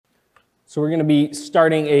So we're going to be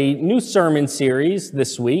starting a new sermon series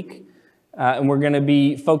this week, and we're going to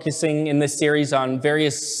be focusing in this series on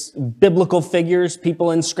various biblical figures,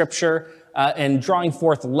 people in Scripture, and drawing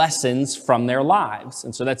forth lessons from their lives.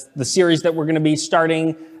 And so that's the series that we're going to be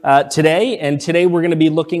starting today. And today we're going to be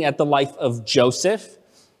looking at the life of Joseph.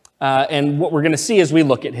 And what we're going to see as we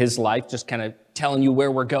look at his life, just kind of telling you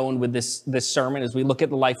where we're going with this sermon, as we look at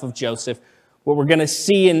the life of Joseph, what we're going to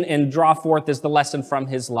see and draw forth as the lesson from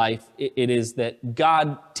his life, it is that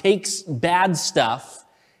God takes bad stuff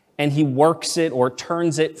and he works it or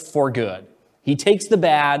turns it for good. He takes the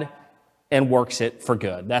bad and works it for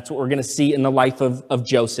good. That's what we're going to see in the life of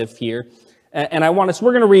Joseph here. And we're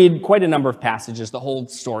going to read quite a number of passages, the whole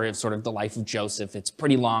story of sort of the life of Joseph. It's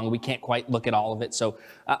pretty long. We can't quite look at all of it. So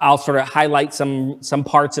I'll sort of highlight some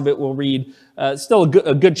parts of it. We'll read still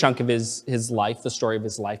a good chunk of his life, the story of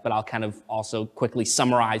his life, but I'll kind of also quickly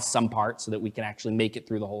summarize some parts so that we can actually make it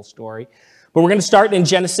through the whole story. But we're going to start in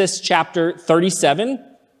Genesis chapter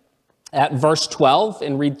 37 at verse 12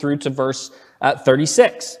 and read through to verse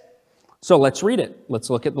 36. So let's read it.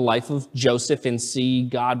 Let's look at the life of Joseph and see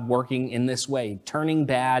God working in this way, turning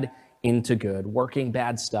bad into good, working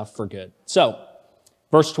bad stuff for good. So,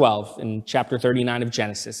 verse 12 in chapter 39 of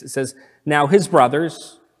Genesis, it says, now his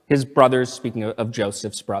brothers, speaking of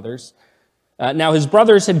Joseph's brothers, now his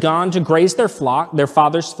brothers had gone to graze their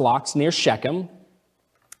father's flocks near Shechem.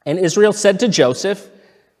 And Israel said to Joseph,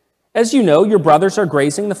 as you know, your brothers are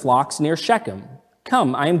grazing the flocks near Shechem.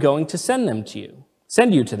 Come, I am going to send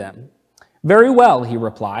you to them. Very well, he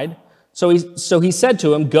replied. So he said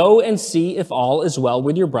to him, go and see if all is well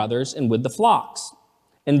with your brothers and with the flocks,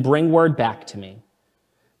 and bring word back to me.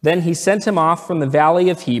 Then he sent him off from the valley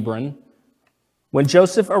of Hebron. When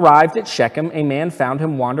Joseph arrived at Shechem, a man found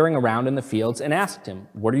him wandering around in the fields and asked him,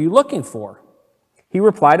 what are you looking for? He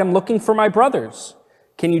replied, I'm looking for my brothers.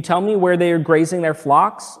 Can you tell me where they are grazing their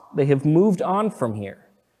flocks? They have moved on from here.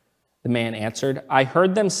 The man answered, I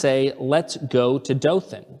heard them say, let's go to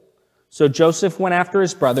Dothan. So Joseph went after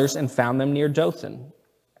his brothers and found them near Dothan.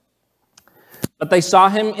 But they saw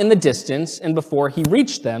him in the distance, and before he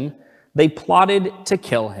reached them, they plotted to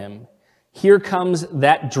kill him. Here comes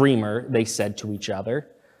that dreamer, they said to each other.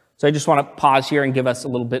 So I just want to pause here and give us a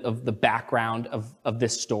little bit of the background of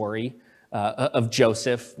this story of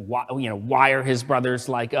Joseph. Why are his brothers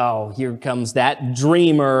like, oh, here comes that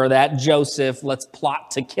dreamer, that Joseph, let's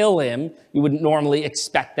plot to kill him. You wouldn't normally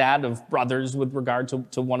expect that of brothers with regard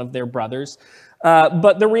to one of their brothers.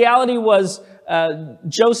 But the reality was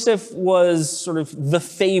Joseph was sort of the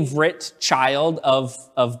favorite child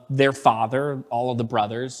of their father, all of the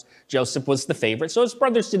brothers. Joseph was the favorite. So his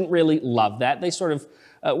brothers didn't really love that. They sort of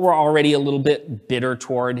were already a little bit bitter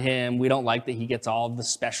toward him. We don't like that he gets all of the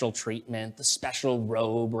special treatment, the special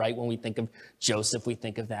robe, right? When we think of Joseph, we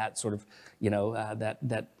think of that sort of,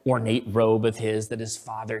 that ornate robe of his that his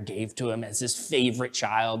father gave to him as his favorite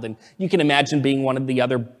child. And you can imagine being one of the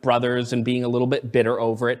other brothers and being a little bit bitter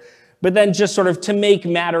over it. But then just sort of to make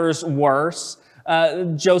matters worse,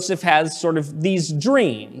 Joseph has sort of these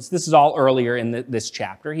dreams. This is all earlier in this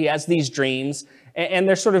chapter. He has these dreams, and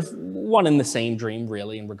they're sort of one and the same dream,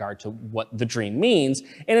 really, in regard to what the dream means.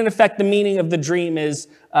 And in effect, the meaning of the dream is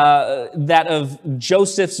that of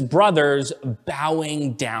Joseph's brothers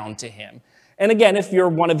bowing down to him. And again, if you're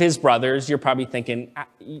one of his brothers, you're probably thinking,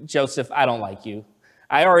 Joseph, I don't like you.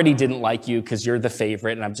 I already didn't like you because you're the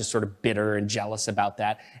favorite, and I'm just sort of bitter and jealous about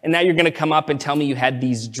that. And now you're going to come up and tell me you had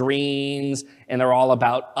these dreams, and they're all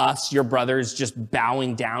about us, your brothers, just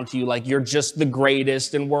bowing down to you like you're just the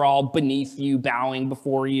greatest, and we're all beneath you, bowing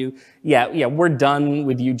before you. Yeah, we're done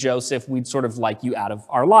with you, Joseph. We'd sort of like you out of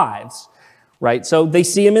our lives, right? So they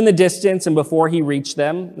see him in the distance, and before he reached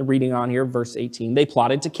them, reading on here, verse 18, they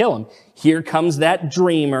plotted to kill him. Here comes that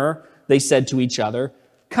dreamer, they said to each other.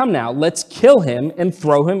 Come now, let's kill him and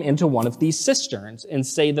throw him into one of these cisterns and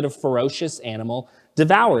say that a ferocious animal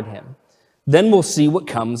devoured him. Then we'll see what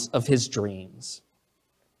comes of his dreams.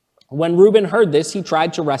 When Reuben heard this, he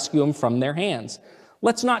tried to rescue him from their hands.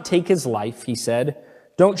 Let's not take his life, he said.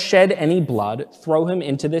 Don't shed any blood. Throw him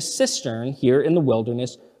into this cistern here in the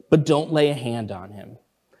wilderness, but don't lay a hand on him.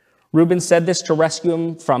 Reuben said this to rescue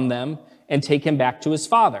him from them and take him back to his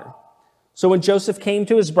father. So when Joseph came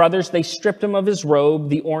to his brothers, they stripped him of his robe,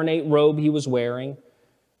 the ornate robe he was wearing,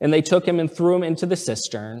 and they took him and threw him into the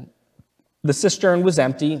cistern. The cistern was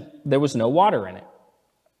empty. There was no water in it.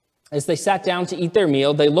 As they sat down to eat their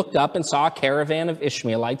meal, they looked up and saw a caravan of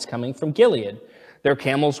Ishmaelites coming from Gilead. Their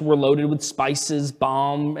camels were loaded with spices,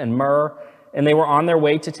 balm, and myrrh, and they were on their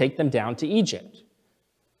way to take them down to Egypt.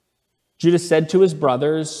 Judah said to his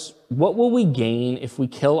brothers, what will we gain if we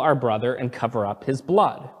kill our brother and cover up his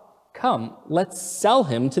blood? "Come, let's sell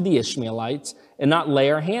him to the Ishmaelites and not lay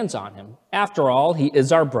our hands on him. After all, he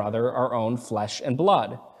is our brother, our own flesh and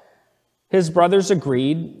blood." His brothers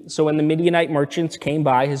agreed, so when the Midianite merchants came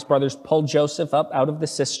by, his brothers pulled Joseph up out of the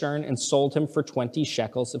cistern and sold him for 20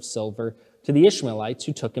 shekels of silver to the Ishmaelites,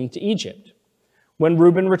 who took him to Egypt. When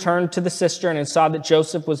Reuben returned to the cistern and saw that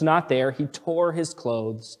Joseph was not there, he tore his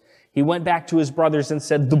clothes. He went back to his brothers and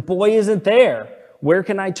said, "The boy isn't there. Where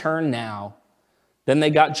can I turn now?" Then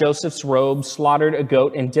they got Joseph's robe, slaughtered a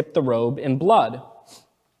goat, and dipped the robe in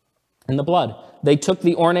the blood. They took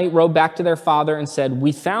the ornate robe back to their father and said,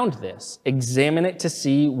 "We found this. Examine it to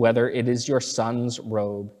see whether it is your son's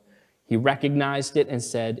robe." He recognized it and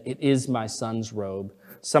said, "It is my son's robe.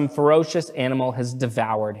 Some ferocious animal has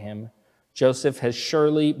devoured him. Joseph has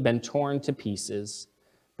surely been torn to pieces."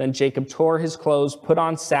 Then Jacob tore his clothes, put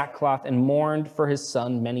on sackcloth, and mourned for his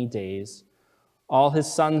son many days. All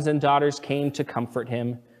his sons and daughters came to comfort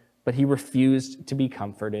him, but he refused to be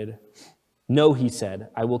comforted. "No," he said,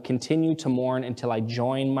 "I will continue to mourn until I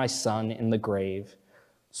join my son in the grave."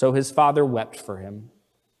 So his father wept for him.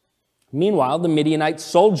 Meanwhile, the Midianites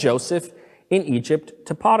sold Joseph in Egypt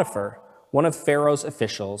to Potiphar, one of Pharaoh's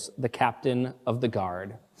officials, the captain of the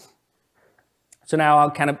guard. So now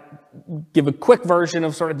I'll kind of give a quick version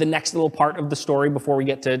of sort of the next little part of the story before we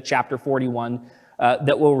get to chapter 41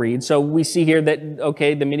 that we'll read. So we see here that,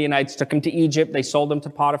 okay, the Midianites took him to Egypt. They sold him to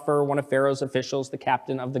Potiphar, one of Pharaoh's officials, the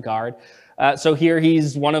captain of the guard. So here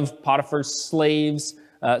he's one of Potiphar's slaves,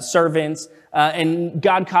 servants, and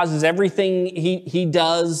God causes everything he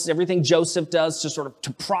does, everything Joseph does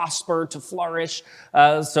to prosper, to flourish.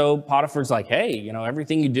 So Potiphar's like, "Hey,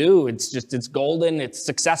 everything you do, it's golden, it's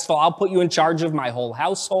successful. I'll put you in charge of my whole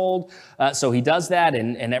household." So he does that,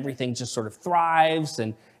 and everything just sort of thrives,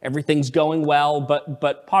 and everything's going well.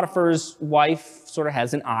 But Potiphar's wife sort of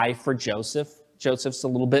has an eye for Joseph. Joseph's a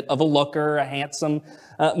little bit of a looker, a handsome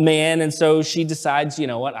man, and so she decides, you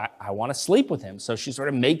know what, I want to sleep with him. So she sort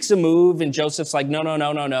of makes a move, and Joseph's like,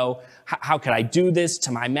 no. How could I do this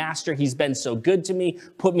to my master? He's been so good to me,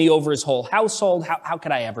 put me over his whole household. How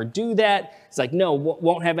could I ever do that? It's like, no,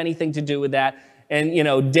 won't have anything to do with that. And,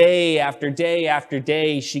 day after day after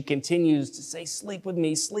day, she continues to say, sleep with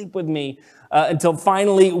me, until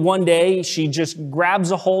finally one day she just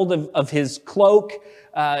grabs a hold of his cloak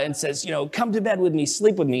and says, "Come to bed with me,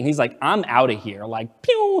 sleep with me." And he's like, "I'm out of here." Like,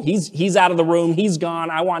 pew, he's out of the room. He's gone.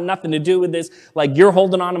 I want nothing to do with this. Like, you're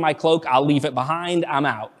holding on to my cloak. I'll leave it behind. I'm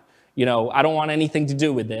out. I don't want anything to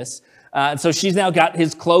do with this. So she's now got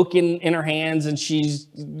his cloak in her hands, and she's,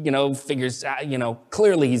 figures,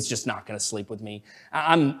 clearly he's just not going to sleep with me.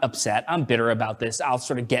 I'm upset. I'm bitter about this. I'll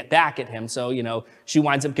sort of get back at him. So, she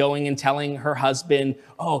winds up going and telling her husband,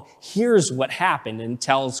 "Oh, here's what happened," and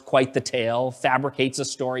tells quite the tale, fabricates a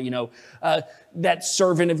story, that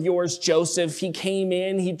servant of yours, Joseph, he came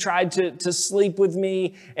in, he tried to sleep with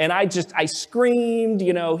me, and I screamed,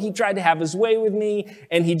 he tried to have his way with me,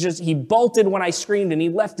 and he bolted when I screamed, and he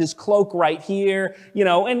left his cloak right here,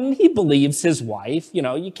 and he believes his wife.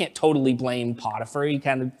 You can't totally blame Potiphar. He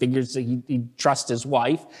kind of figures that he trusts his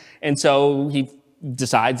wife, and so he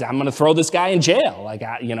decides, I'm going to throw this guy in jail. Like,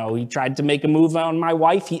 he tried to make a move on my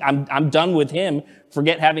wife. I'm done with him.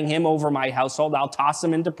 Forget having him over my household. I'll toss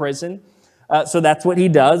him into prison. So that's what he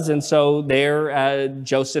does. And so there,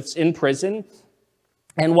 Joseph's in prison.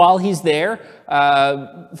 And while he's there,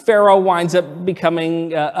 Pharaoh winds up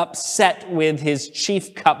becoming upset with his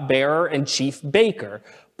chief cupbearer and chief baker.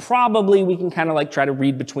 Probably, we can kind of try to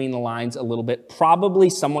read between the lines a little bit. Probably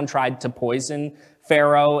someone tried to poison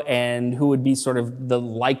Pharaoh, and who would be sort of the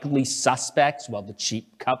likely suspects? Well, the chief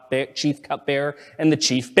cupbearer and the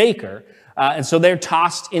chief baker. And so they're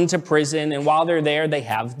tossed into prison, and while they're there, they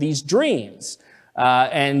have these dreams.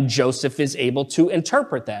 And Joseph is able to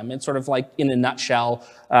interpret them. And sort of in a nutshell,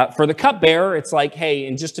 for the cupbearer, it's like, hey,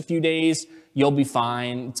 in just a few days, you'll be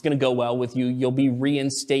fine. It's going to go well with you. You'll be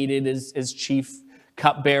reinstated as chief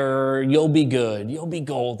cupbearer. You'll be good. You'll be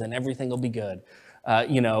golden. Everything will be good.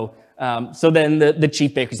 So then the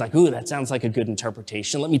chief baker's like, "Ooh, that sounds like a good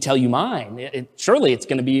interpretation. Let me tell you mine. Surely it's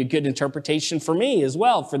going to be a good interpretation for me as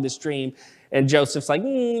well for this dream." And Joseph's like,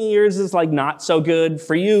 "Yours is not so good.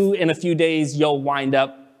 For you, in a few days, you'll wind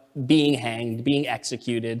up being hanged, being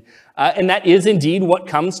executed." And that is indeed what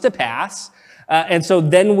comes to pass. And so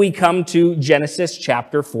then we come to Genesis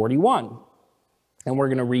chapter 41. And we're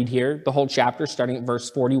going to read here the whole chapter starting at verse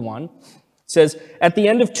 41. It says, "At the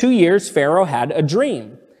end of 2 years, Pharaoh had a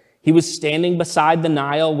dream. He was standing beside the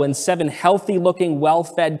Nile when 7 healthy-looking,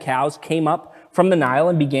 well-fed cows came up from the Nile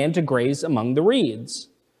and began to graze among the reeds.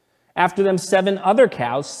 After them, 7 other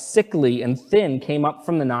cows, sickly and thin, came up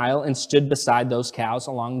from the Nile and stood beside those cows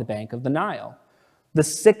along the bank of the Nile. The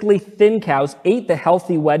sickly, thin cows ate the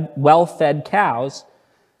healthy, well-fed cows.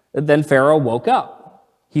 Then Pharaoh woke up.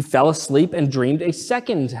 He fell asleep and dreamed a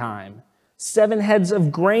second time. 7 heads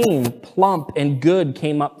of grain, plump and good,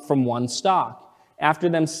 came up from one stalk. After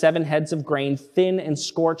them, 7 heads of grain, thin and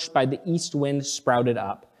scorched by the east wind, sprouted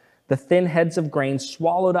up. The thin heads of grain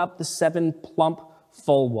swallowed up the 7 plump,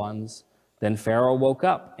 full ones. Then Pharaoh woke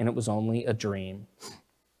up, and it was only a dream.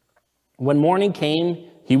 When morning came,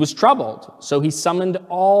 he was troubled. So he summoned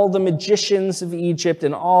all the magicians of Egypt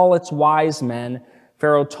and all its wise men.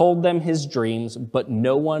 Pharaoh told them his dreams, but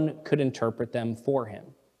no one could interpret them for him.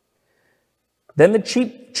 Then the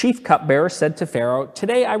chief cupbearer said to Pharaoh,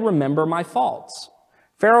 "Today I remember my faults."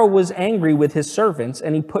 Pharaoh was angry with his servants,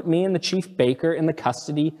 and he put me and the chief baker in the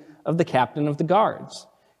custody of the captain of the guards.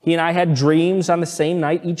 He and I had dreams on the same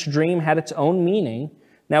night. Each dream had its own meaning.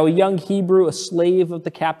 Now a young Hebrew, a slave of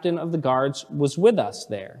the captain of the guards, was with us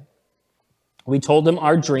there. We told him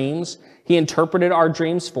our dreams. He interpreted our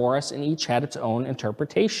dreams for us, and each had its own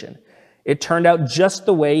interpretation. It turned out just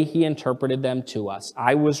the way he interpreted them to us.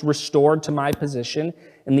 I was restored to my position,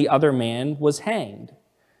 and the other man was hanged.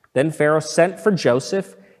 Then Pharaoh sent for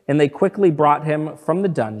Joseph, and they quickly brought him from the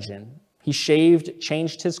dungeon. He shaved,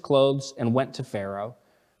 changed his clothes, and went to Pharaoh.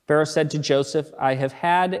 Pharaoh said to Joseph, "I have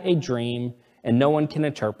had a dream, and no one can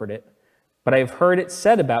interpret it. But I have heard it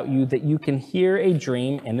said about you that you can hear a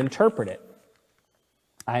dream and interpret it."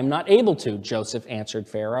 "I am not able to," Joseph answered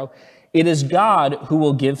Pharaoh. "It is God who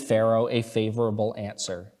will give Pharaoh a favorable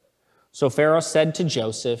answer." So Pharaoh said to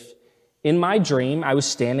Joseph, "In my dream, I was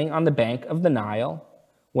standing on the bank of the Nile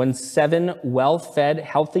when 7 well-fed,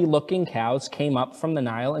 healthy-looking cows came up from the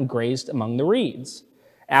Nile and grazed among the reeds.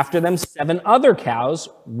 After them, 7 other cows,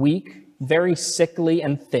 weak, very sickly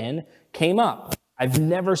and thin, came up. I've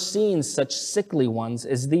never seen such sickly ones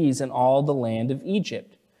as these in all the land of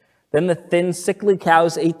Egypt. Then the thin, sickly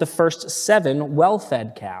cows ate the first 7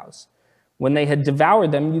 well-fed cows. When they had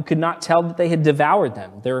devoured them, you could not tell that they had devoured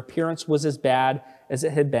them. Their appearance was as bad as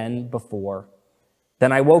it had been before.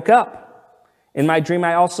 Then I woke up. In my dream,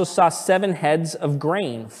 I also saw 7 heads of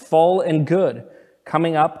grain, full and good,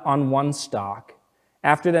 coming up on one stalk.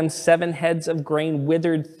 After them, 7 heads of grain,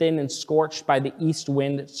 withered, thin, and scorched by the east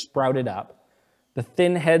wind, sprouted up. The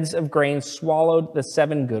thin heads of grain swallowed the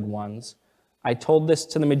 7 good ones. I told this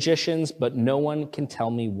to the magicians, but no one can tell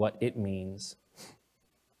me what it means."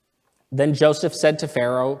 Then Joseph said to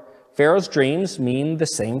Pharaoh, "Pharaoh's dreams mean the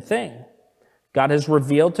same thing. God has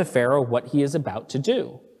revealed to Pharaoh what he is about to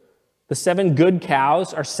do. The 7 good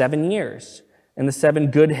cows are 7 years, and the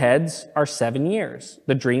 7 good heads are 7 years.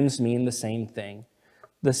 The dreams mean the same thing.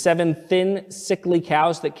 The 7 thin, sickly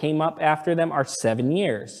cows that came up after them are 7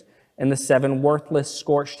 years, and the 7 worthless,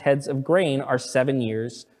 scorched heads of grain are 7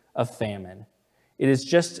 years of famine. It is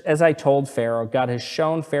just as I told Pharaoh. God has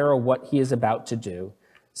shown Pharaoh what he is about to do.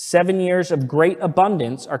 7 years of great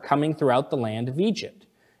abundance are coming throughout the land of Egypt.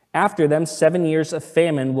 After them, 7 years of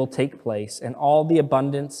famine will take place, and all the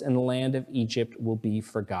abundance in the land of Egypt will be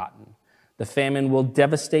forgotten. The famine will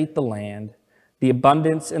devastate the land. The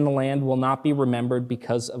abundance in the land will not be remembered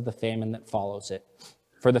because of the famine that follows it,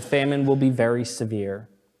 for the famine will be very severe.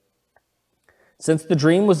 Since the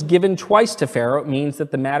dream was given twice to Pharaoh, it means that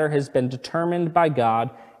the matter has been determined by God,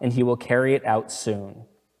 and he will carry it out soon.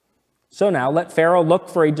 So now let Pharaoh look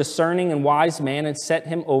for a discerning and wise man and set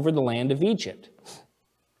him over the land of Egypt.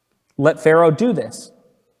 Let Pharaoh do this.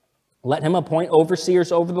 Let him appoint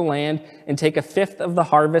overseers over the land and take 1/5 of the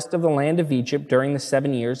harvest of the land of Egypt during the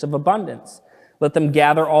 7 years of abundance. Let them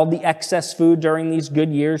gather all the excess food during these good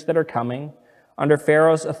years that are coming. Under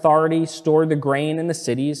Pharaoh's authority, store the grain in the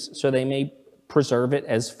cities so they may preserve it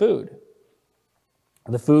as food.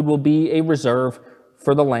 The food will be a reserve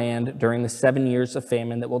for the land during the 7 years of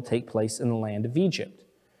famine that will take place in the land of Egypt.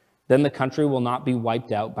 Then the country will not be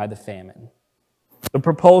wiped out by the famine." The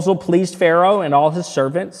proposal pleased Pharaoh and all his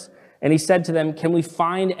servants, and he said to them, "Can we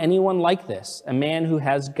find anyone like this, a man who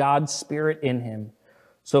has God's Spirit in him?"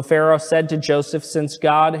 So Pharaoh said to Joseph, "Since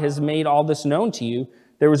God has made all this known to you,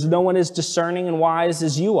 there is no one as discerning and wise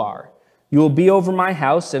as you are. You will be over my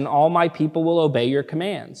house, and all my people will obey your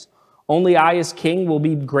commands. Only I, as king, will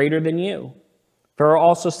be greater than you." Pharaoh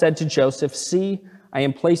also said to Joseph, "See, I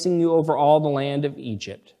am placing you over all the land of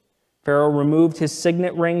Egypt." Pharaoh removed his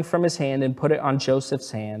signet ring from his hand and put it on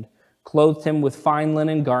Joseph's hand, clothed him with fine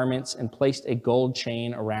linen garments, and placed a gold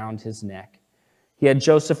chain around his neck. He had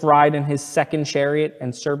Joseph ride in his 2nd chariot,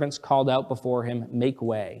 and servants called out before him, "Make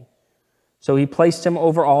way." So he placed him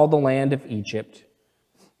over all the land of Egypt.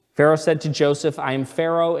 Pharaoh said to Joseph, I am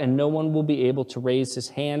Pharaoh, and no one will be able to raise his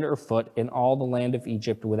hand or foot in all the land of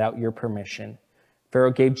Egypt without your permission.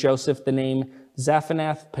 Pharaoh gave Joseph the name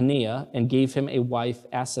Zaphanath-Paneah and gave him a wife,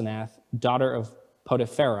 Asenath, daughter of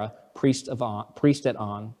Potiphera, priest at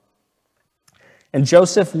On. And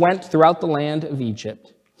Joseph went throughout the land of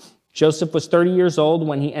Egypt. Joseph was 30 years old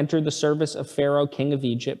when he entered the service of Pharaoh, king of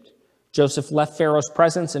Egypt. Joseph left Pharaoh's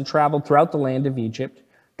presence and traveled throughout the land of Egypt.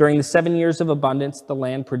 During the 7 years of abundance, the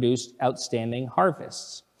land produced outstanding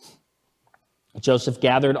harvests. Joseph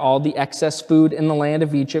gathered all the excess food in the land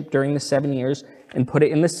of Egypt during the 7 years and put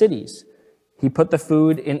it in the cities. He put the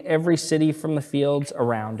food in every city from the fields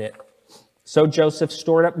around it. So Joseph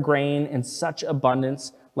stored up grain in such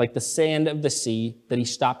abundance, like the sand of the sea, that he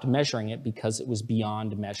stopped measuring it because it was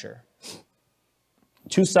beyond measure.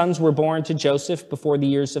 2 sons were born to Joseph before the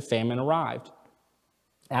years of famine arrived.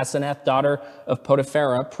 Asenath, daughter of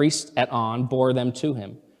Potiphera, priest at On, bore them to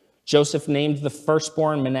him. Joseph named the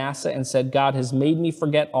firstborn Manasseh and said, God has made me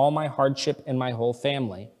forget all my hardship and my whole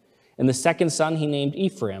family. And the second son he named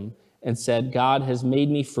Ephraim and said, God has made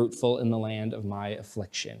me fruitful in the land of my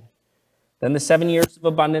affliction. Then the 7 years of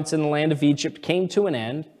abundance in the land of Egypt came to an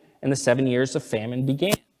end, and the 7 years of famine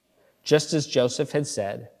began. Just as Joseph had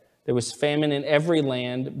said, there was famine in every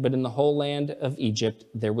land, but in the whole land of Egypt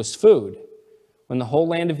there was food. When the whole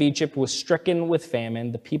land of Egypt was stricken with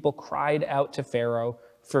famine, the people cried out to Pharaoh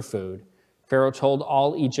for food. Pharaoh told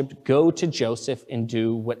all Egypt, go to Joseph and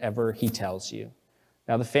do whatever he tells you.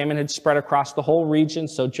 Now the famine had spread across the whole region,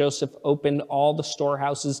 so Joseph opened all the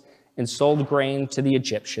storehouses and sold grain to the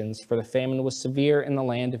Egyptians, for the famine was severe in the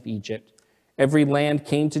land of Egypt. Every land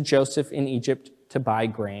came to Joseph in Egypt to buy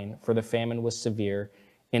grain, for the famine was severe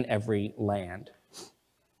in every land.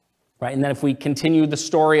 Right, and then if we continue the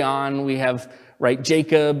story on, we have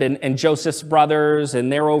Jacob and Joseph's brothers,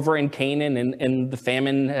 and they're over in Canaan, and the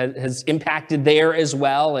famine has impacted there as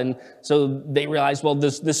well. And so they realize, well,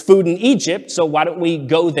 there's food in Egypt, so why don't we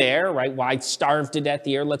go there, right? Why starve to death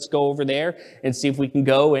here? Let's go over there and see if we can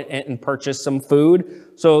go and purchase some food.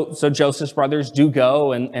 So Joseph's brothers do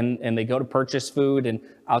go, and they go to purchase food, and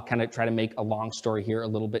I'll kind of try to make a long story here a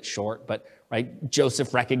little bit short, but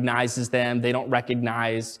Joseph recognizes them. They don't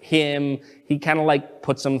recognize him. He kind of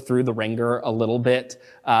puts them through the ringer a little bit.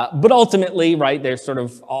 But ultimately, they're sort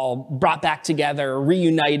of all brought back together,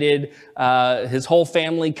 reunited. His whole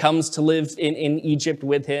family comes to live in Egypt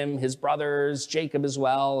with him, his brothers, Jacob as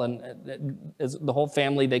well. And the whole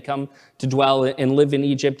family, they come to dwell and live in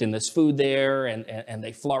Egypt, and there's food there, and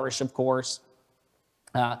they flourish, of course.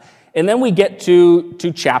 And then we get to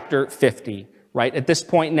chapter 50. Right, at this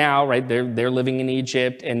point now, they're living in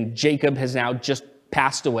Egypt, and Jacob has now just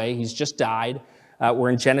passed away. He's just died. We're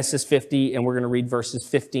in Genesis 50, and we're going to read verses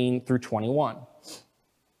 15 through 21.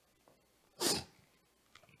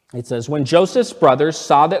 It says, when Joseph's brothers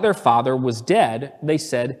saw that their father was dead, they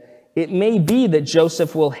said, it may be that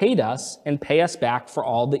Joseph will hate us and pay us back for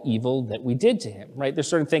all the evil that we did to him. They're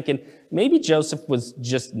sort of thinking, maybe Joseph was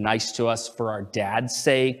just nice to us for our dad's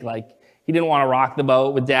sake, he didn't want to rock the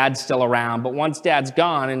boat with Dad still around, but once Dad's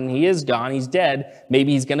gone, and he is gone, he's dead,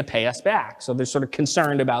 maybe he's going to pay us back. So they're sort of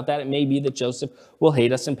concerned about that. It may be that Joseph will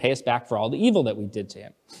hate us and pay us back for all the evil that we did to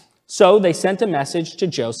him. So they sent a message to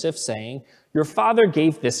Joseph saying, your father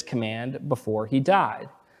gave this command before he died.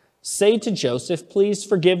 Say to Joseph, please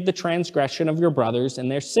forgive the transgression of your brothers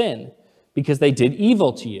and their sin, because they did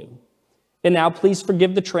evil to you. And now please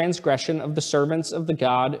forgive the transgression of the servants of the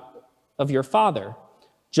God of your father.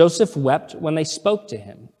 Joseph wept when they spoke to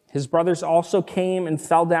him. His brothers also came and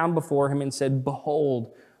fell down before him and said,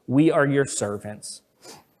 behold, we are your servants.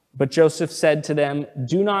 But Joseph said to them,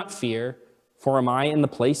 do not fear, for am I in the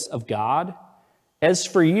place of God? As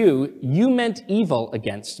for you, you meant evil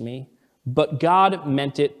against me, but God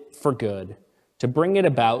meant it for good, to bring it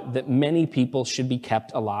about that many people should be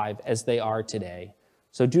kept alive as they are today.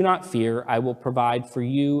 So do not fear, I will provide for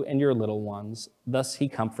you and your little ones. Thus he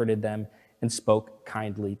comforted them and spoke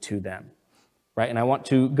kindly to them. And I want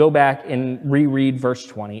to go back and reread verse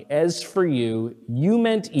 20. As for you, you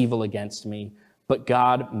meant evil against me, but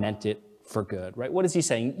God meant it for good. What is he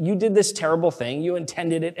saying? You did this terrible thing. You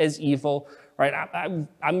intended it as evil.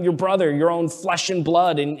 I'm your brother, your own flesh and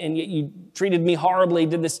blood, and yet you treated me horribly,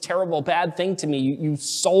 did this terrible, bad thing to me. You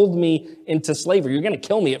sold me into slavery. You're going to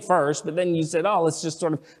kill me at first, but then you said, let's just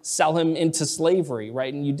sort of sell him into slavery,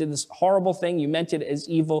 And you did this horrible thing. You meant it as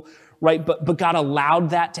evil, right? But God allowed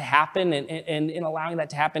that to happen, and in allowing that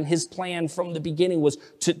to happen, his plan from the beginning was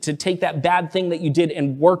to take that bad thing that you did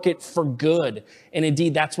and work it for good. And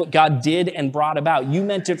indeed, that's what God did and brought about. You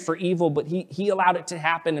meant it for evil, but he allowed it to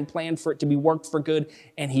happen and planned for it to be worked for good,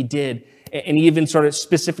 and he did. And he even sort of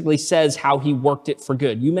specifically says how he worked it for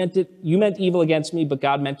good. You meant evil against me, but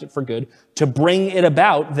God meant it for good, to bring it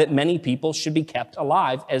about that many people should be kept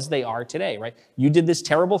alive as they are today, right? You did this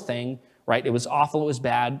terrible thing, right? It was awful, it was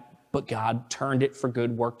bad, but God turned it for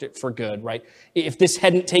good, worked it for good, right? If this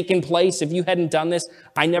hadn't taken place, if you hadn't done this,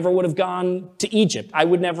 I never would have gone to Egypt. I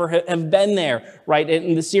would never have been there, right?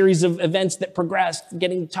 In the series of events that progressed,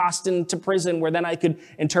 getting tossed into prison where then I could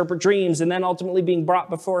interpret dreams, and then ultimately being brought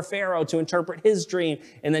before Pharaoh to interpret his dream,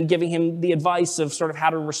 and then giving him the advice of sort of how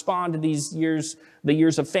to respond to these years, the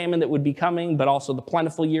years of famine that would be coming, but also the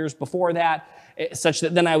plentiful years before that, such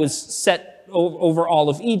that then I was set over all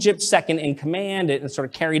of Egypt, second in command, and sort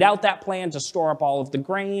of carried out that plan to store up all of the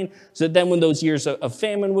grain, so that then when those years of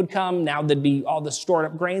famine would come, now there'd be all the stored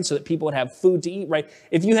up grain so that people would have food to eat, right?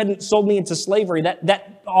 If you hadn't sold me into slavery,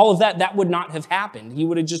 all of that would not have happened. He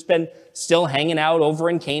would have just been still hanging out over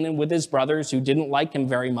in Canaan with his brothers who didn't like him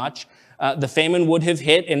very much. The famine would have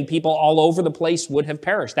hit and people all over the place would have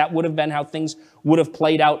perished. That would have been how things would have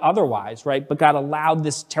played out otherwise, right? But God allowed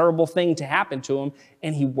this terrible thing to happen to him,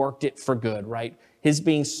 and he worked it for good, right? His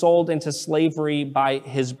being sold into slavery by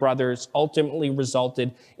his brothers ultimately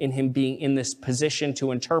resulted in him being in this position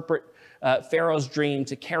to interpret Pharaoh's dream,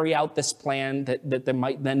 to carry out this plan that there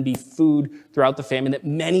might then be food throughout the famine, that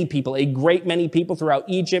many people, a great many people throughout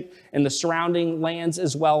Egypt and the surrounding lands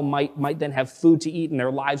as well, might then have food to eat, and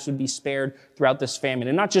their lives would be spared throughout this famine.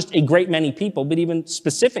 And not just a great many people, but even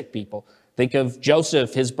specific people. Think of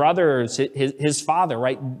Joseph, his brothers, his father,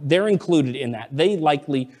 right? They're included in that. They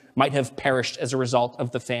likely might have perished as a result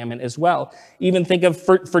of the famine as well. Even think of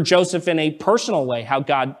for Joseph in a personal way, how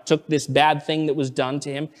God took this bad thing that was done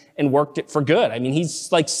to him and worked it for good. I mean,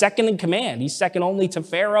 he's like second in command. He's second only to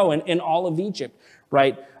Pharaoh and in all of Egypt,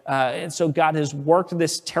 right? And so God has worked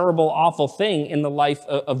this terrible, awful thing in the life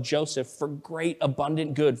of Joseph for great,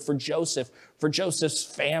 abundant good, for Joseph, for Joseph's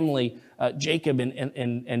family, Jacob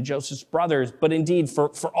and Joseph's brothers, but indeed for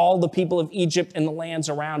all the people of Egypt and the lands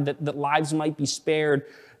around, that lives might be spared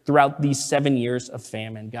throughout these 7 years of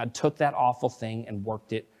famine. God took that awful thing and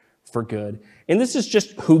worked it for good. And this is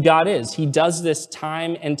just who God is. He does this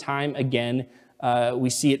time and time again. We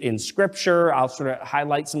see it in Scripture. I'll sort of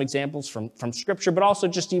highlight some examples from Scripture, but also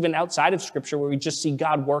just even outside of Scripture, where we just see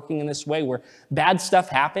God working in this way, where bad stuff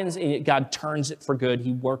happens and yet God turns it for good.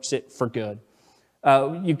 He works it for good.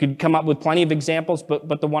 You could come up with plenty of examples,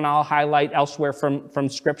 but the one I'll highlight elsewhere from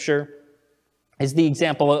Scripture is the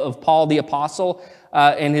example of Paul the Apostle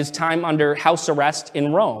in his time under house arrest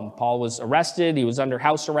in Rome. Paul was arrested. He was under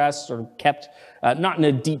house arrest, sort of kept not in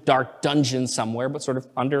a deep, dark dungeon somewhere, but sort of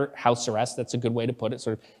under house arrest. That's a good way to put it.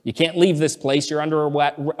 Sort of, you can't leave this place. You're under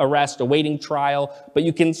arrest, awaiting trial, but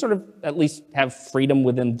you can sort of at least have freedom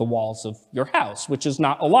within the walls of your house, which is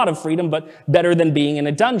not a lot of freedom, but better than being in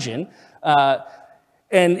a dungeon.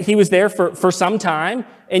 And he was there for some time,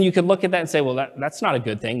 and you could look at that and say, well, that's not a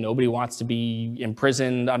good thing. Nobody wants to be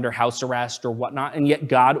imprisoned under house arrest or whatnot, and yet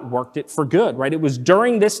God worked it for good, right? It was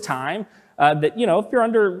during this time that, if you're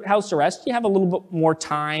under house arrest, you have a little bit more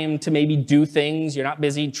time to maybe do things. You're not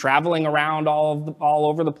busy traveling around all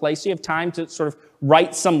over the place. You have time to sort of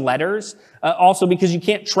write some letters. Also because you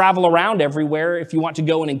can't travel around everywhere. If you want to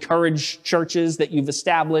go and encourage churches that you've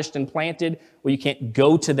established and planted, well, you can't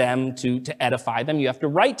go to them to edify them. You have to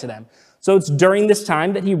write to them. So it's during this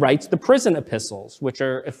time that he writes the prison epistles, which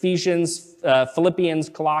are Ephesians, Philippians,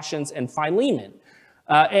 Colossians, and Philemon.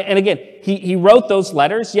 And again, he wrote those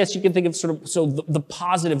letters. Yes, you can think of the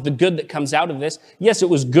positive, the good that comes out of this. Yes, it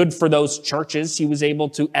was good for those churches. He was able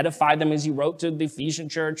to edify them as he wrote to the Ephesian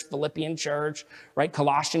church, Philippian church, right,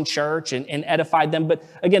 Colossian church, and edified them. But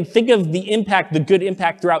again, think of the impact, the good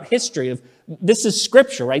impact throughout history of this is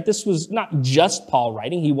Scripture, right? This was not just Paul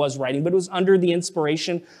writing. He was writing, but it was under the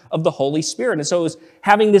inspiration of the Holy Spirit. And so it was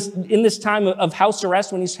having this, in this time of house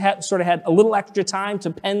arrest, when he sort of had a little extra time to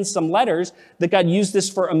pen some letters, that God used this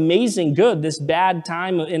for amazing good. This bad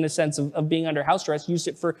time, in a sense, of being under house arrest, used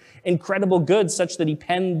it for incredible good, such that he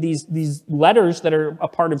penned these letters that are a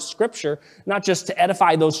part of Scripture, not just to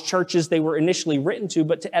edify those churches they were initially written to,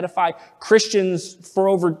 but to edify Christians for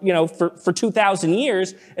over, for 2,000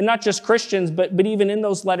 years, and not just Christians, Christians, but even in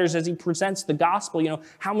those letters as he presents the gospel,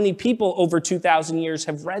 how many people over 2,000 years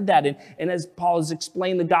have read that? And as Paul has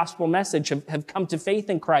explained the gospel message, have come to faith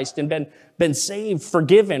in Christ and been saved,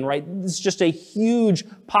 forgiven, right? It's just a huge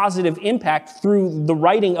positive impact through the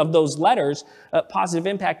writing of those letters, positive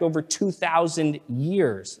impact over 2,000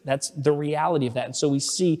 years. That's the reality of that. And so we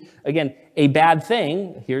see, again, a bad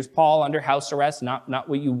thing. Here's Paul under house arrest, not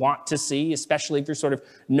what you want to see, especially if you're sort of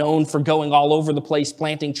known for going all over the place,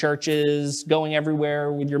 planting churches, going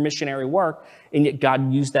everywhere with your missionary work. And yet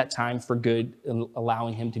God used that time for good,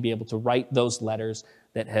 allowing him to be able to write those letters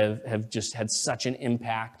that have just had such an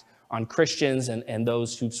impact on Christians and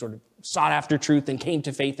those who sort of sought after truth and came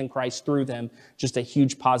to faith in Christ through them, just a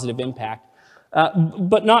huge positive impact.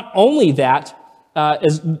 But not only that,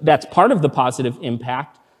 that's part of the positive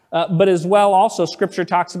impact, but as well also Scripture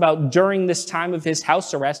talks about during this time of his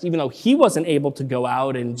house arrest, even though he wasn't able to go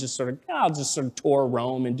out and just sort of, I'll just sort of tour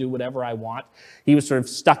Rome and do whatever I want. He was sort of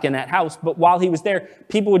stuck in that house. But while he was there,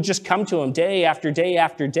 people would just come to him day after day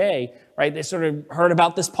after day, right? They sort of heard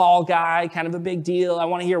about this Paul guy, kind of a big deal. I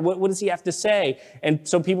want to hear, what does he have to say? And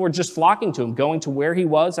so people were just flocking to him, going to where he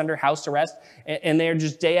was under house arrest. And they're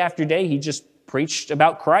just day after day, he just preached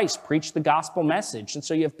about Christ, preached the gospel message. And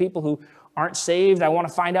so you have people who aren't saved. I want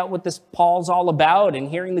to find out what this Paul's all about, and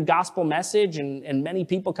hearing the gospel message and many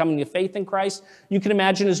people coming to faith in Christ. You can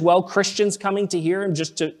imagine as well Christians coming to hear him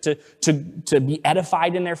just to be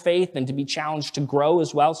edified in their faith and to be challenged to grow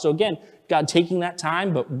as well. So again, God taking that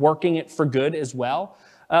time, but working it for good as well.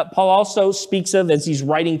 Paul also speaks of, as he's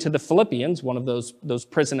writing to the Philippians, one of those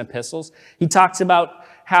prison epistles, he talks about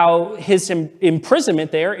how his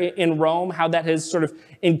imprisonment there in Rome, how that has sort of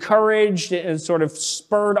encouraged and sort of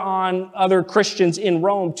spurred on other Christians in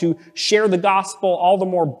Rome to share the gospel all the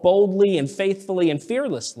more boldly and faithfully and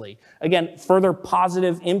fearlessly. Again, further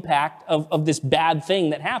positive impact of this bad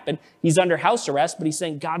thing that happened. He's under house arrest, but he's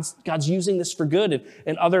saying God's using this for good.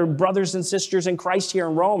 And other brothers and sisters in Christ here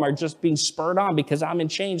in Rome are just being spurred on because I'm in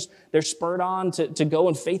chains. They're spurred on to go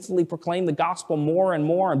and faithfully proclaim the gospel more and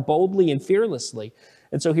more and boldly and fearlessly.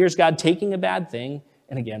 And so here's God taking a bad thing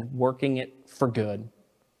and again, working it for good.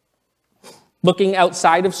 Looking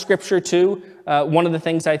outside of Scripture too, one of the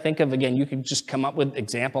things I think of, again, you could just come up with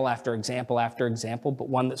example after example after example, but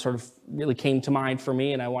one that sort of really came to mind for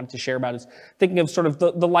me and I wanted to share about is thinking of sort of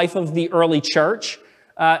the life of the early church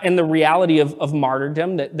and the reality of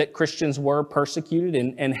martyrdom, that Christians were persecuted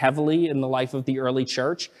and heavily in the life of the early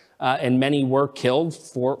church. And many were killed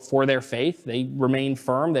for their faith. They remained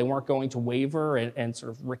firm. They weren't going to waver and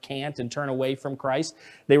sort of recant and turn away from Christ.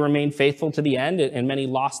 They remained faithful to the end, and many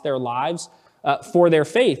lost their lives for their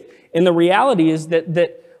faith. And the reality is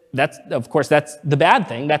that's the bad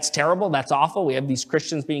thing. That's terrible. That's awful. We have these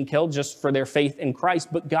Christians being killed just for their faith in Christ.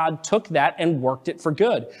 But God took that and worked it for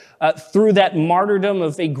good. Through that martyrdom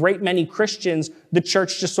of a great many Christians, the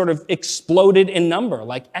church just sort of exploded in number,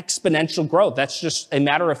 like exponential growth. That's just a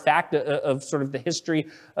matter of fact of sort of the history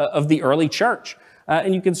of the early church.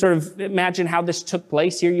 And you can sort of imagine how this took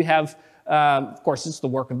place. Here you have, of course, it's the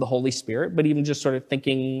work of the Holy Spirit, but even just sort of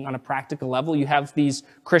thinking on a practical level, you have these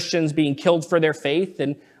Christians being killed for their faith.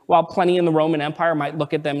 And while plenty in the Roman Empire might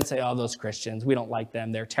look at them and say, oh, those Christians, we don't like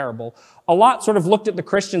them, they're terrible. A lot sort of looked at the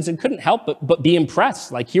Christians and couldn't help but be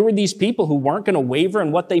impressed. Like, here were these people who weren't going to waver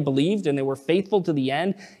in what they believed, and they were faithful to the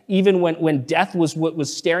end. Even when death was what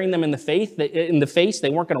was staring them in the face, they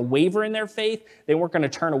weren't going to waver in their faith. They weren't going to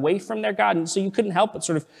turn away from their God. And so you couldn't help but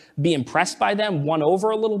sort of be impressed by them, won over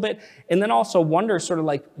a little bit, and then also wonder sort of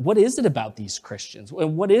like, what is it about these Christians?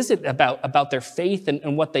 And what is it about their faith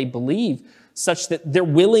and what they believe, such that they're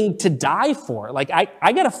willing to die for it? Like,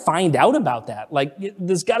 I got to find out about that. Like,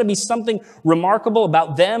 there's got to be something remarkable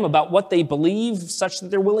about them, about what they believe, such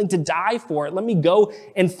that they're willing to die for it. Let me go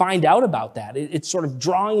and find out about that. It's sort of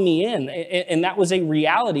drawing me in. And that was a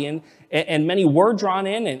reality. And many were drawn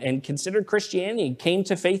in and considered Christianity and came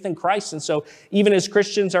to faith in Christ. And so even as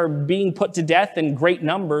Christians are being put to death in great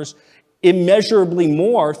numbers, immeasurably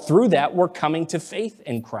more through that were coming to faith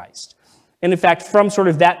in Christ. And in fact, from sort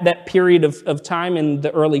of that period of time in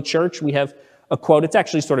the early church, we have a quote. It's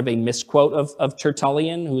actually sort of a misquote of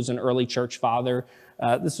Tertullian, who was an early church father.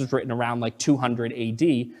 This was written around like 200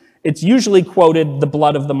 AD. It's usually quoted, the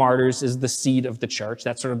blood of the martyrs is the seed of the church.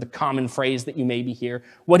 That's sort of the common phrase that you maybe hear.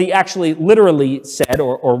 What he actually literally said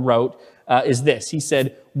or wrote is this. He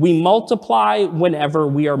said, "We multiply whenever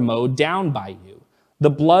we are mowed down by you. The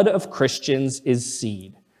blood of Christians is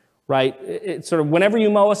seed." Right? It's sort of whenever you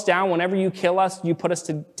mow us down, whenever you kill us, you put us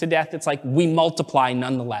to death, it's like we multiply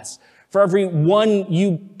nonetheless. For every one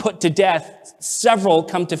you put to death, several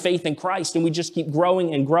come to faith in Christ, and we just keep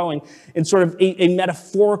growing and growing. In sort of a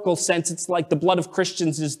metaphorical sense, it's like the blood of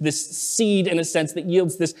Christians is this seed, in a sense, that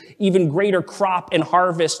yields this even greater crop and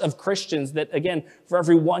harvest of Christians that, again, for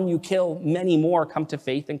every one you kill, many more come to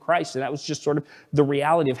faith in Christ. And that was just sort of the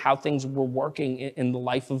reality of how things were working in the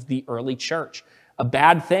life of the early church. A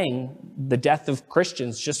bad thing, the death of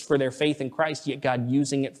Christians just for their faith in Christ, yet God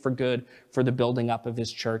using it for good, for the building up of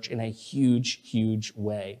his church in a huge, huge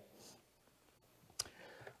way.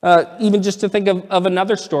 Even just to think of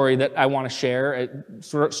another story that I want to share, a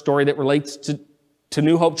sort of story that relates to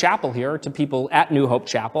New Hope Chapel here, to people at New Hope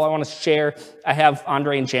Chapel. I want to share, I have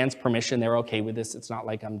Andre and Jan's permission. They're okay with this. It's not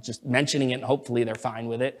like I'm just mentioning it and hopefully they're fine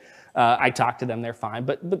with it. I talked to them, they're fine.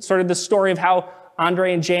 But sort of the story of how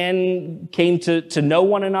Andre and Jan came to know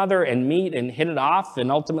one another and meet and hit it off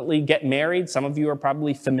and ultimately get married. Some of you are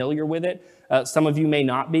probably familiar with it. Some of you may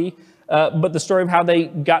not be. But the story of how they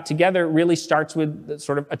got together really starts with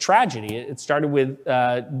sort of a tragedy. It started with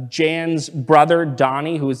Jan's brother,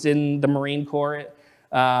 Donnie, who was in the Marine Corps.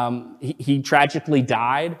 He tragically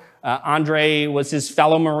died. Andre was his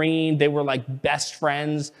fellow Marine. They were like best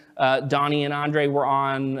friends. Donnie and Andre were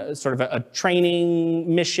on sort of a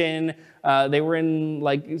training mission. They were in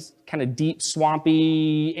like kind of deep,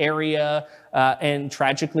 swampy area. And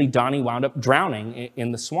tragically, Donnie wound up drowning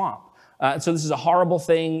in the swamp. So this is a horrible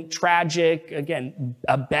thing, tragic, again,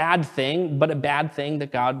 a bad thing, but a bad thing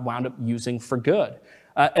that God wound up using for good.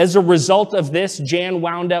 As a result of this, Jan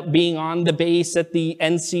wound up being on the base at the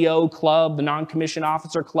NCO club, the non-commissioned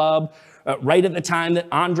officer club, right at the time that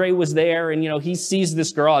Andre was there. And, he sees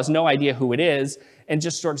this girl, has no idea who it is, and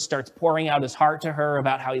just sort of starts pouring out his heart to her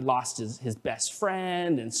about how he lost his best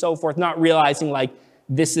friend and so forth, not realizing like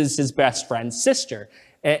this is his best friend's sister.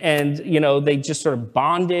 And they just sort of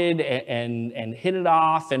bonded and hit it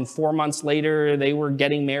off. And 4 months later, they were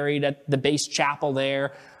getting married at the base chapel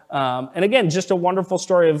there. And again, just a wonderful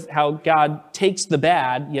story of how God takes the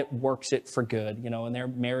bad, yet works it for good, and their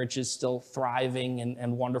marriage is still thriving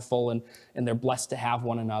and wonderful, and they're blessed to have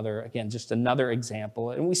one another. Again, just another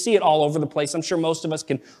example. And we see it all over the place. I'm sure most of us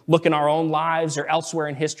can look in our own lives or elsewhere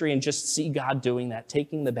in history and just see God doing that,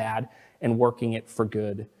 taking the bad and working it for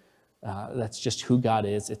good. That's just who God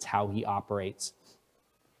is. It's how he operates.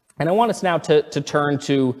 And I want us now to turn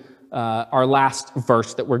to our last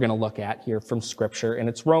verse that we're going to look at here from Scripture, and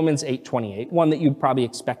it's Romans 8:28, one that you'd probably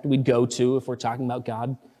expect we'd go to if we're talking about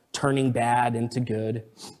God turning bad into good.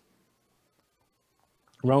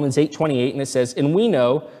 Romans 8:28, and it says, "And we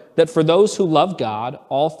know that for those who love God,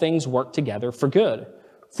 all things work together for good,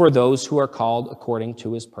 for those who are called according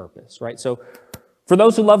to his purpose," right? So for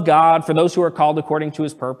those who love God, for those who are called according to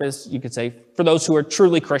his purpose, you could say for those who are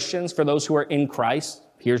truly Christians, for those who are in Christ,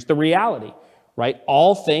 here's the reality, right?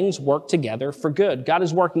 All things work together for good. God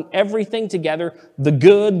is working everything together, the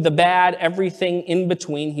good, the bad, everything in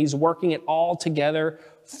between. He's working it all together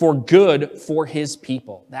for good for his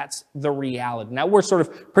people. That's the reality. Now, we're sort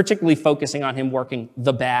of particularly focusing on him working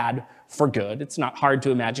the bad for good. It's not hard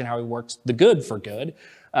to imagine how he works the good for good.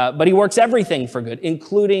 But he works everything for good,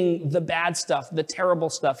 including the bad stuff, the terrible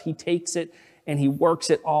stuff. He takes it and he works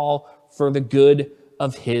it all for the good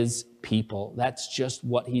of his people. That's just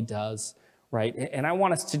what he does, right? And I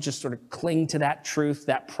want us to just sort of cling to that truth,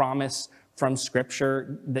 that promise from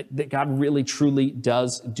Scripture, that God really, truly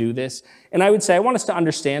does do this. And I would say I want us to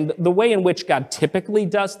understand the way in which God typically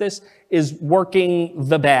does this is working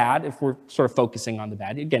the bad, if we're sort of focusing on the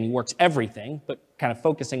bad. Again, he works everything, but kind of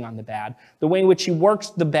focusing on the bad. The way in which he works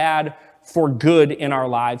the bad for good in our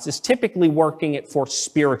lives is typically working it for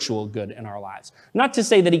spiritual good in our lives. Not to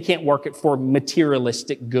say that he can't work it for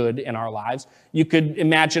materialistic good in our lives. You could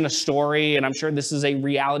imagine a story, and I'm sure this is a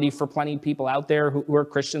reality for plenty of people out there who are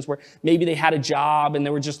Christians, where maybe they had a job and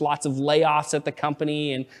there were just lots of layoffs at the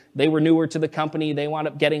company and they were newer to the company. They wound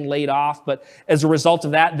up getting laid off. But as a result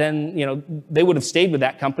of that, then, they would have stayed with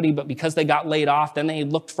that company. But because they got laid off, then they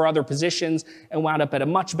looked for other positions and wound up at a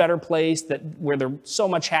much better place where they're so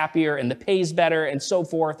much happier and the pay's better and so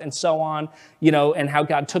forth and so on, and how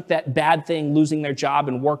God took that bad thing, losing their job,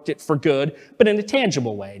 and worked it for good, but in a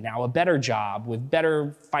tangible way. Now, a better job with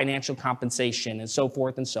better financial compensation and so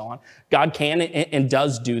forth and so on. God can and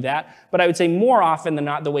does do that. But I would say more often than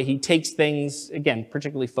not, the way he takes things, again,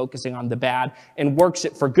 particularly focusing on the bad, and works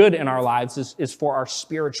it for good in our lives is for our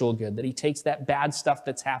spiritual good, that he takes that bad stuff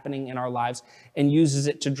that's happening in our lives and uses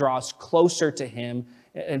it to draw us closer to him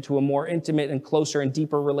into a more intimate and closer and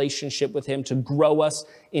deeper relationship with him, to grow us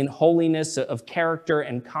in holiness of character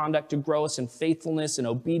and conduct, to grow us in faithfulness and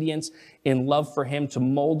obedience, in love for him, to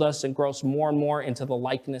mold us and grow us more and more into the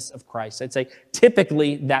likeness of Christ. I'd say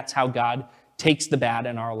typically that's how God takes the bad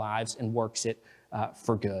in our lives and works it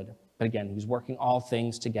for good. But again, he's working all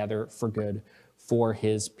things together for good for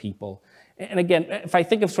his people. And again, if I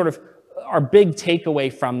think of sort of our big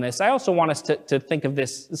takeaway from this, I also want us to think of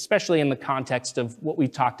this, especially in the context of what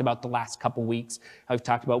we've talked about the last couple weeks. I've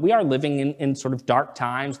talked about we are living in sort of dark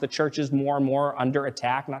times. The church is more and more under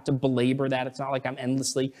attack. Not to belabor that. It's not like I'm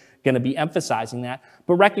endlessly going to be emphasizing that,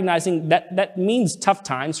 but recognizing that means tough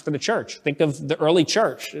times for the church. Think of the early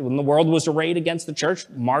church. When the world was arrayed against the church,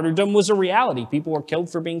 martyrdom was a reality. People were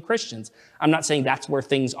killed for being Christians. I'm not saying that's where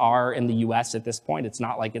things are in the U.S. at this point. It's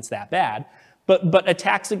not like it's that bad. But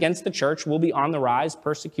attacks against the church will be on the rise.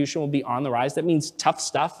 Persecution will be on the rise. That means tough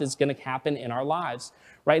stuff is going to happen in our lives,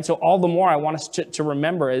 right? So all the more I want us to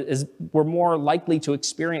remember is we're more likely to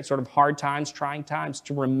experience sort of hard times, trying times,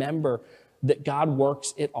 to remember that God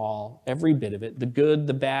works it all, every bit of it, the good,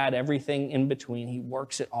 the bad, everything in between. He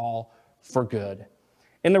works it all for good.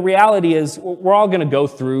 And the reality is we're all going to go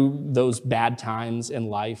through those bad times in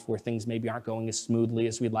life where things maybe aren't going as smoothly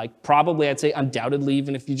as we'd like. Probably, I'd say undoubtedly,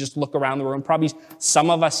 even if you just look around the room, probably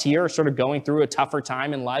some of us here are sort of going through a tougher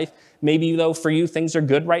time in life. Maybe, though, for you, things are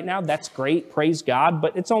good right now. That's great. Praise God.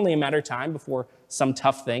 But it's only a matter of time before some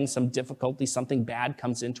tough thing, some difficulty, something bad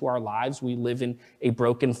comes into our lives. We live in a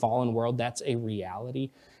broken, fallen world. That's a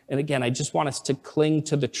reality. And again, I just want us to cling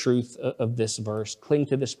to the truth of this verse, cling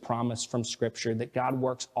to this promise from Scripture that God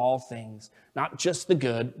works all things, not just the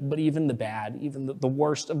good, but even the bad, even the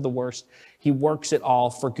worst of the worst. He works it all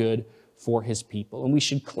for good for his people. And we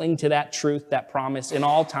should cling to that truth, that promise in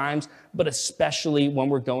all times, but especially when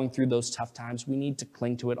we're going through those tough times. We need to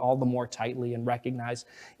cling to it all the more tightly and recognize,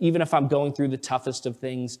 even if I'm going through the toughest of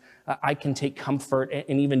things, I can take comfort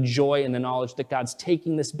and even joy in the knowledge that God's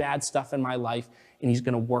taking this bad stuff in my life and he's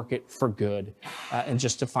going to work it for good, and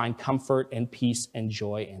just to find comfort and peace and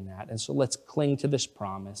joy in that. And so let's cling to this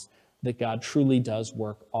promise that God truly does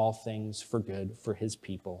work all things for good for his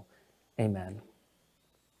people. Amen.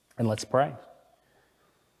 And let's pray.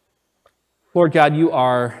 Lord God,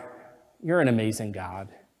 you're an amazing God.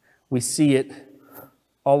 We see it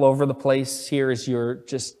all over the place here as you're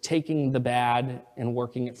just taking the bad and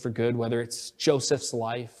working it for good, whether it's Joseph's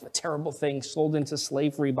life, a terrible thing, sold into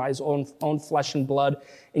slavery by his own flesh and blood,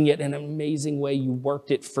 and yet in an amazing way you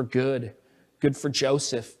worked it for good. Good for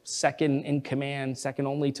Joseph, second in command, second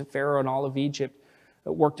only to Pharaoh and all of Egypt.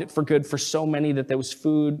 It worked it for good for so many that there was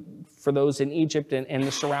food for those in Egypt and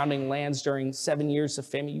the surrounding lands during 7 years of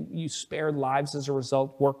famine. You spared lives as a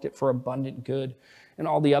result, worked it for abundant good. And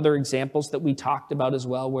all the other examples that we talked about as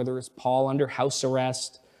well, whether it's Paul under house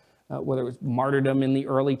arrest, whether it was martyrdom in the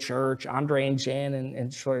early church, Andre and Jan,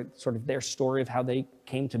 and sort of their story of how they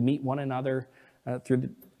came to meet one another through the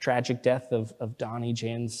tragic death of Donnie,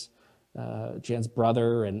 Jan's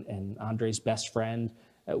brother and Andre's best friend.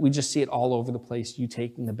 We just see it all over the place, you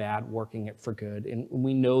taking the bad, working it for good. And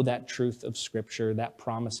we know that truth of Scripture, that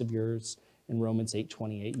promise of yours in Romans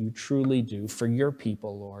 8:28. You truly do for your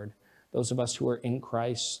people, Lord. Those of us who are in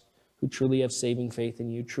Christ, who truly have saving faith in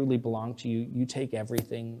you, truly belong to you. You take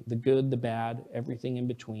everything, the good, the bad, everything in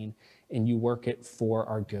between, and you work it for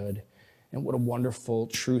our good. And what a wonderful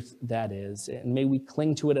truth that is. And may we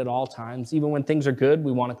cling to it at all times. Even when things are good,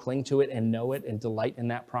 we want to cling to it and know it and delight in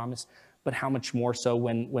that promise. But how much more so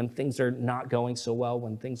when things are not going so well,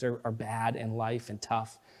 when things are bad in life and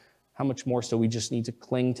tough. How much more so we just need to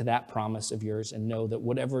cling to that promise of yours and know that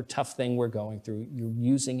whatever tough thing we're going through, you're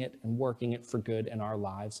using it and working it for good in our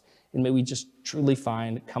lives. And may we just truly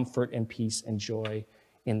find comfort and peace and joy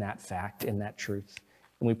in that fact, in that truth.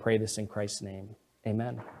 And we pray this in Christ's name.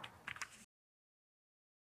 Amen.